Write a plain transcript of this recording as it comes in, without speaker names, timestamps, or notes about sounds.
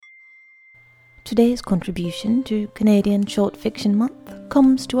Today's contribution to Canadian Short Fiction Month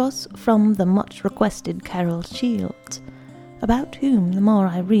comes to us from the much-requested Carol Shields, about whom the more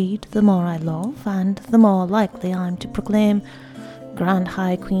I read, the more I love, and the more likely I'm to proclaim Grand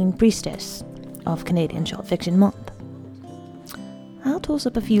High Queen Priestess of Canadian Short Fiction Month. I'll toss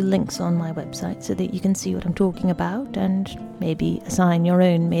up a few links on my website so that you can see what I'm talking about and maybe assign your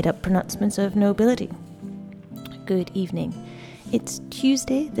own made-up pronouncements of nobility. Good evening. It's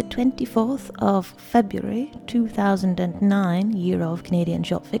Tuesday, the 24th of February 2009, year of Canadian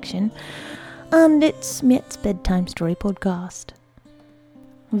Short Fiction, and it's Miet's Bedtime Story Podcast.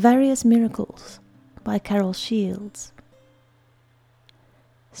 Various Miracles by Carol Shields.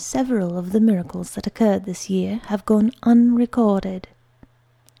 Several of the miracles that occurred this year have gone unrecorded.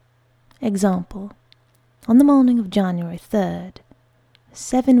 Example: on the morning of January 3rd,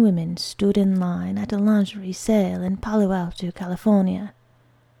 7 women stood in line at a lingerie sale in Palo Alto, California.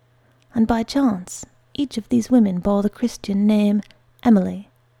 And by chance, each of these women bore the Christian name Emily.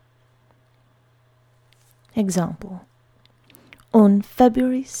 Example: on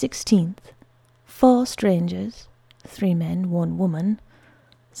February 16th, 4 strangers, 3 men, 1 woman,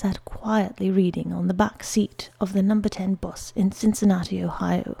 sat quietly reading on the back seat of the number 10 bus in Cincinnati,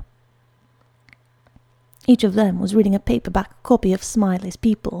 Ohio. Each of them was reading a paperback copy of Smiley's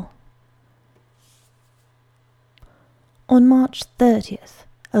People. On March 30th,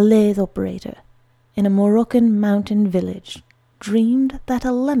 a lathe operator in a Moroccan mountain village dreamed that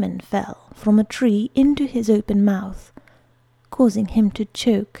a lemon fell from a tree into his open mouth, causing him to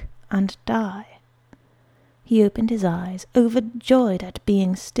choke and die. He opened his eyes, overjoyed at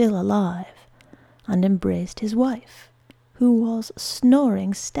being still alive, and embraced his wife, who was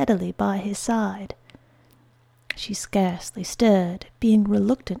snoring steadily by his side. She scarcely stirred, being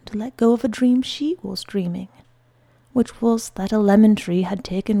reluctant to let go of a dream she was dreaming, which was that a lemon tree had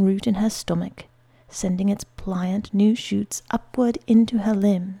taken root in her stomach, sending its pliant new shoots upward into her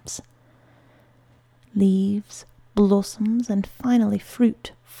limbs. Leaves, blossoms, and finally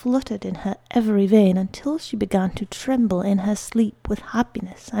fruit fluttered in her every vein until she began to tremble in her sleep with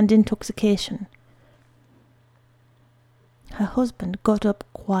happiness and intoxication. Her husband got up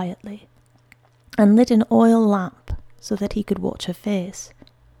quietly and lit an oil lamp so that he could watch her face.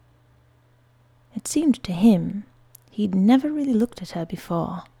 It seemed to him he'd never really looked at her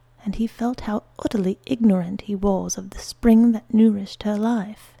before, and he felt how utterly ignorant he was of the spring that nourished her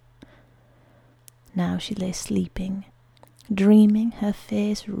life. Now she lay sleeping, dreaming, her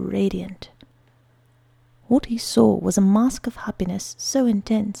face radiant. What he saw was a mask of happiness so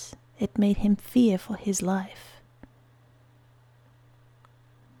intense it made him fear for his life.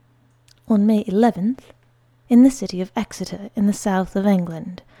 On May 11th, in the city of Exeter in the south of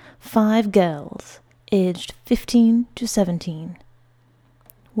England, 5 girls, aged 15 to 17,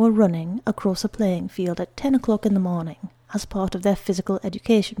 were running across a playing field at 10 o'clock in the morning as part of their physical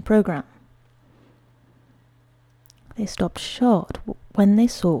education program. They stopped short when they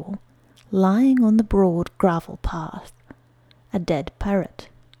saw, lying on the broad gravel path, a dead parrot.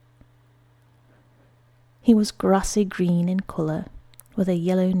 He was grassy green in colour, with a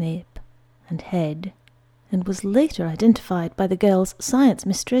yellow nape and head, and was later identified by the girls' science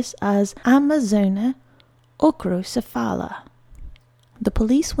mistress as Amazona ochrocephala. The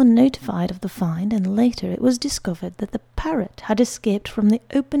police were notified of the find, and later it was discovered that the parrot had escaped from the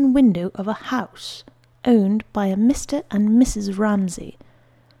open window of a house owned by a Mr. and Mrs. Ramsey,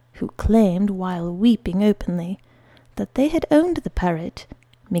 who claimed, while weeping openly, that they had owned the parrot,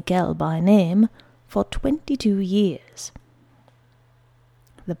 Miguel by name, for 22 years.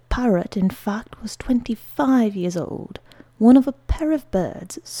 The parrot, in fact, was 25 years old, one of a pair of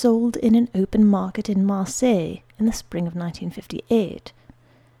birds sold in an open market in Marseille in the spring of 1958.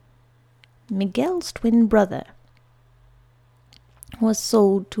 Miguel's twin brother was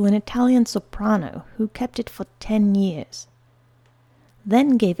sold to an Italian soprano who kept it for 10 years,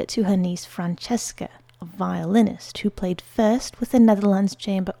 then gave it to her niece Francesca, a violinist who played first with the Netherlands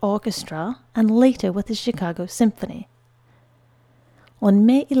Chamber Orchestra and later with the Chicago Symphony. On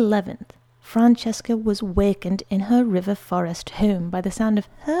May 11th, Francesca was wakened in her river forest home by the sound of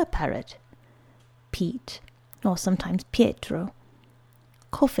her parrot, Pete, or sometimes Pietro,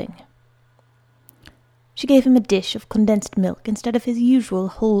 coughing. She gave him a dish of condensed milk instead of his usual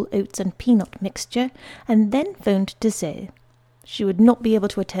whole oats and peanut mixture, and then phoned to say she would not be able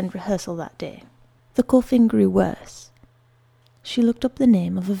to attend rehearsal that day. The coughing grew worse. She looked up the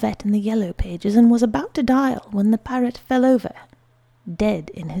name of a vet in the yellow pages and was about to dial when the parrot fell over, dead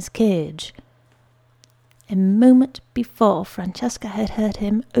in his cage. A moment before, Francesca had heard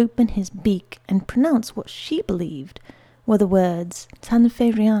him open his beak and pronounce what she believed were the words "Ça ne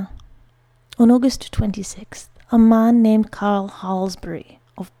fait rien," On August 26th, a man named Carl Halsbury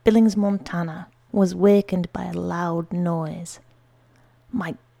of Billings, Montana, was wakened by a loud noise.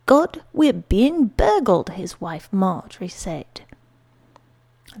 "My God, we're being burgled," his wife Marjorie said.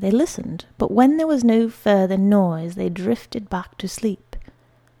 They listened, but when there was no further noise, they drifted back to sleep.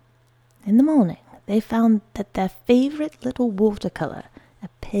 In the morning, they found that their favourite little watercolour, a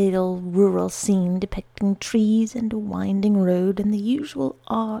pale rural scene depicting trees and a winding road and the usual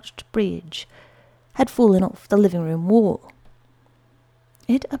arched bridge, had fallen off the living room wall.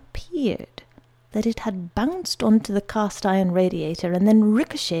 It appeared that it had bounced onto the cast iron radiator and then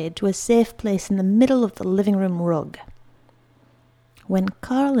ricocheted to a safe place in the middle of the living room rug. When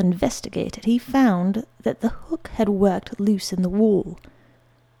Carl investigated, he found that the hook had worked loose in the wall.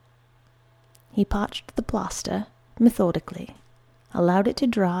 He patched the plaster methodically, allowed it to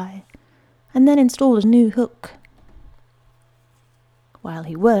dry, and then installed a new hook. While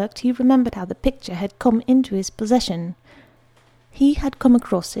he worked, he remembered how the picture had come into his possession. He had come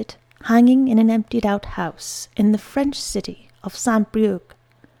across it hanging in an emptied-out house in the French city of Saint-Brieuc,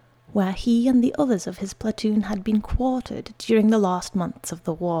 where he and the others of his platoon had been quartered during the last months of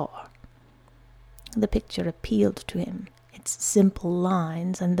the war. The picture appealed to him, its simple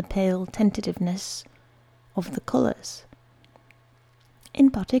lines and the pale tentativeness of the colours. In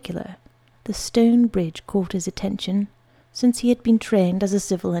particular, the stone bridge caught his attention, since he had been trained as a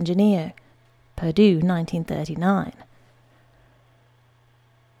civil engineer, Purdue 1939.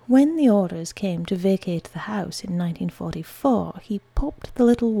 When the orders came to vacate the house in 1944, he popped the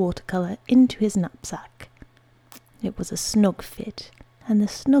little watercolour into his knapsack. It was a snug fit, and the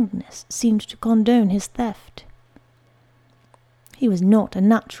snugness seemed to condone his theft. He was not a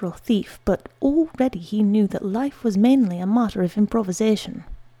natural thief, but already he knew that life was mainly a matter of improvisation.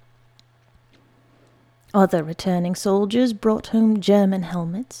 Other returning soldiers brought home German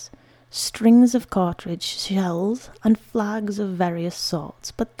helmets, strings of cartridge shells, and flags of various sorts,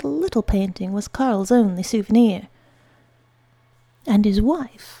 but the little painting was Carl's only souvenir. And his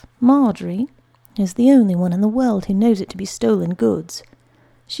wife, Marjorie, is the only one in the world who knows it to be stolen goods.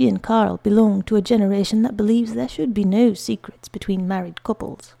 She and Carl belong to a generation that believes there should be no secrets between married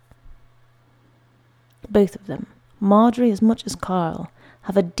couples. Both of them, Marjorie as much as Carl,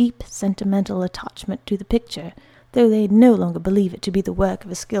 have a deep sentimental attachment to the picture, though they no longer believe it to be the work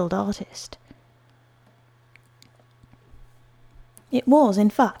of a skilled artist. It was, in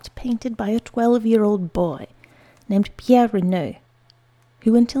fact, painted by a 12-year-old boy named Pierre Renaud,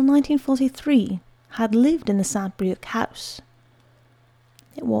 who until 1943 had lived in the Saint-Brieuc house.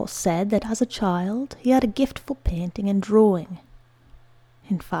 It was said that as a child he had a gift for painting and drawing.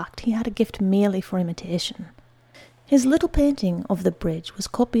 In fact, he had a gift merely for imitation. His little painting of the bridge was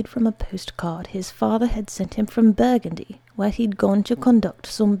copied from a postcard his father had sent him from Burgundy, where he'd gone to conduct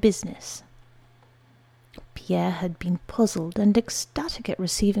some business. Pierre had been puzzled and ecstatic at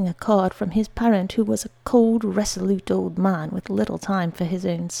receiving a card from his parent, who was a cold, resolute old man with little time for his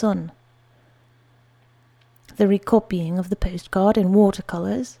own son. The recopying of the postcard in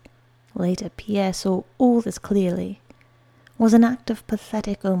watercolours, later Pierre saw all this clearly, was an act of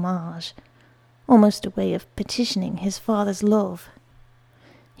pathetic homage, almost a way of petitioning his father's love.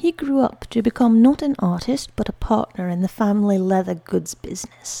 He grew up to become not an artist, but a partner in the family leather goods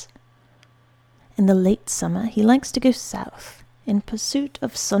business. In the late summer, he likes to go south, in pursuit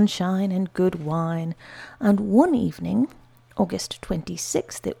of sunshine and good wine, and one evening, August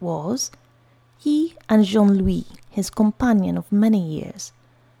 26th it was, he and Jean-Louis, his companion of many years,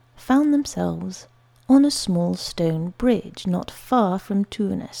 found themselves on a small stone bridge not far from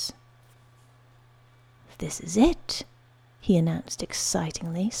Tunis. "This is it," he announced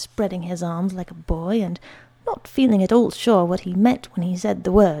excitingly, spreading his arms like a boy, and not feeling at all sure what he meant when he said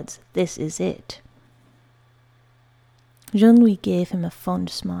the words, "This is it." Jean-Louis gave him a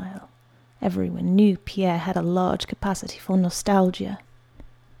fond smile. Everyone knew Pierre had a large capacity for nostalgia.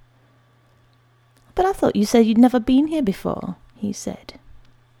 "But I thought you said you'd never been here before," he said.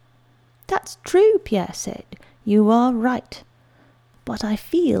 "That's true," Pierre said. "You are right. But I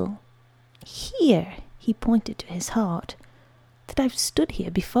feel here," he pointed to his heart, "that I've stood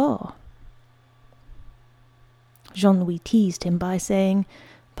here before." Jean-Louis teased him by saying,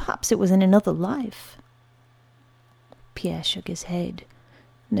 "Perhaps it was in another life." Pierre shook his head.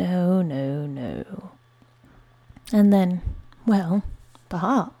 "No, no, no." And then, well,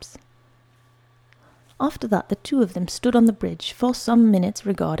 perhaps. After that, the two of them stood on the bridge for some minutes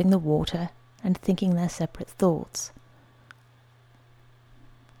regarding the water and thinking their separate thoughts.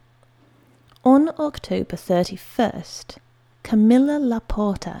 On October 31st, Camilla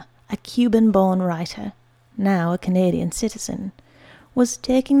Laporta, a Cuban-born writer, now a Canadian citizen, was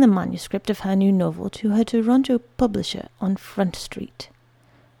taking the manuscript of her new novel to her Toronto publisher on Front Street.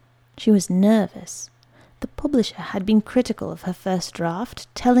 She was nervous. The publisher had been critical of her first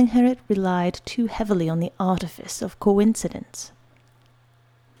draft, telling her it relied too heavily on the artifice of coincidence.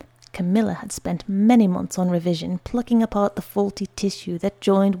 Camilla had spent many months on revision, plucking apart the faulty tissue that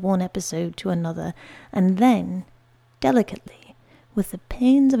joined one episode to another, and then, delicately, with the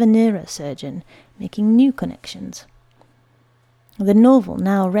pains of a neurosurgeon, making new connections. The novel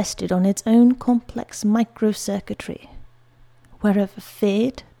now rested on its own complex microcircuitry. Wherever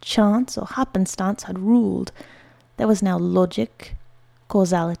fate, chance, or happenstance had ruled, there was now logic,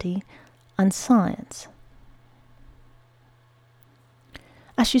 causality, and science.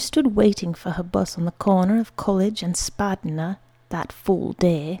 As she stood waiting for her bus on the corner of College and Spadina that full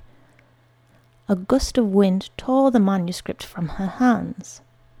day, a gust of wind tore the manuscript from her hands.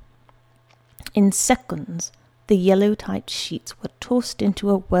 In seconds, the yellow typed sheets were tossed into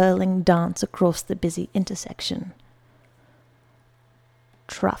a whirling dance across the busy intersection.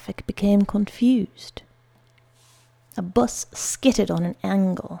 Traffic became confused. A bus skittered on an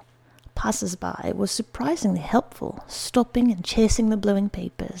angle. Passers-by were surprisingly helpful, stopping and chasing the blowing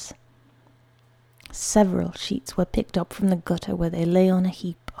papers. Several sheets were picked up from the gutter where they lay on a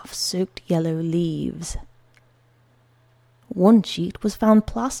heap of soaked yellow leaves. One sheet was found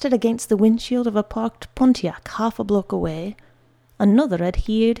plastered against the windshield of a parked Pontiac half a block away. Another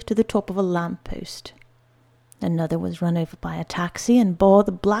adhered to the top of a lamp-post. Another was run over by a taxi and bore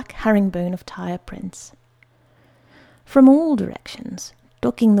the black herringbone of tire prints. From all directions,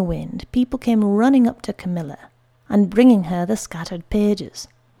 ducking the wind, people came running up to Camilla and bringing her the scattered pages.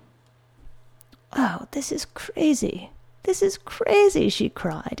 "Oh, this is crazy! This is crazy!" she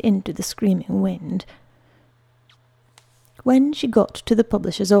cried into the screaming wind. When she got to the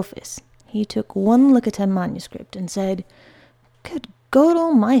publisher's office, he took one look at her manuscript and said, "Good God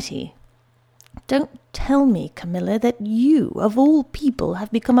Almighty! Don't tell me, Camilla, that you, of all people,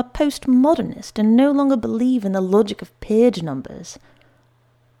 have become a postmodernist and no longer believe in the logic of page numbers."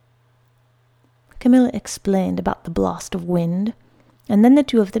 Camilla explained about the blast of wind, and then the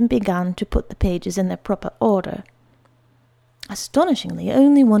two of them began to put the pages in their proper order. Astonishingly,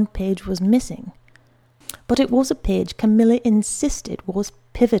 only one page was missing, but it was a page Camilla insisted was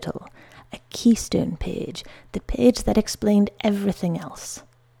pivotal, a keystone page, the page that explained everything else.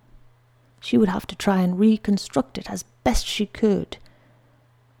 She would have to try and reconstruct it as best she could.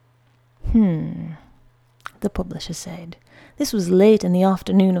 The publisher said. This was late in the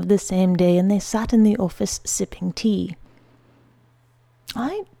afternoon of the same day, and they sat in the office sipping tea.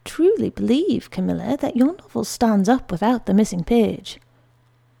 "I truly believe, Camilla, that your novel stands up without the missing page.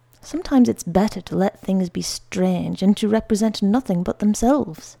 Sometimes it's better to let things be strange and to represent nothing but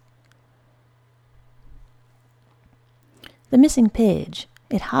themselves." The missing page,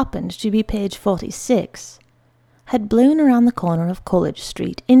 it happened to be page 46, had blown around the corner of College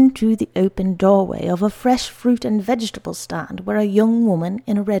Street into the open doorway of a fresh fruit and vegetable stand where a young woman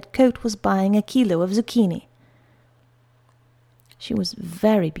in a red coat was buying a kilo of zucchini. She was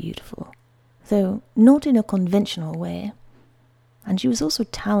very beautiful, though not in a conventional way, and she was also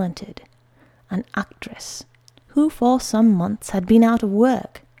talented, an actress who for some months had been out of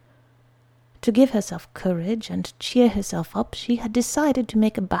work. To give herself courage and cheer herself up, she had decided to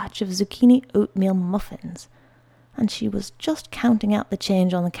make a batch of zucchini oatmeal muffins, and she was just counting out the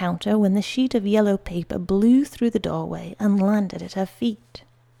change on the counter when the sheet of yellow paper blew through the doorway and landed at her feet.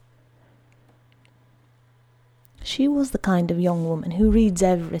 She was the kind of young woman who reads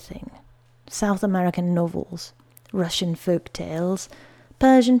everything: South American novels, Russian folk tales,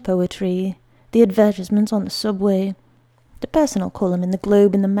 Persian poetry, the advertisements on the subway, the personal column in the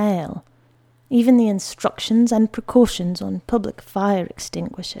Globe and the Mail, even the instructions and precautions on public fire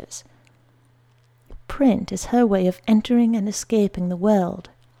extinguishers. Print is her way of entering and escaping the world.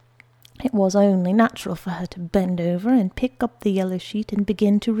 It was only natural for her to bend over and pick up the yellow sheet and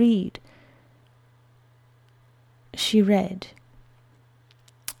begin to read. She read,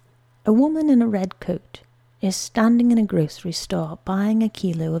 "A woman in a red coat is standing in a grocery store buying a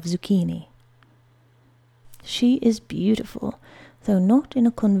kilo of zucchini. She is beautiful, though not in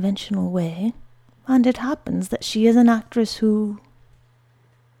a conventional way, and it happens that she is an actress who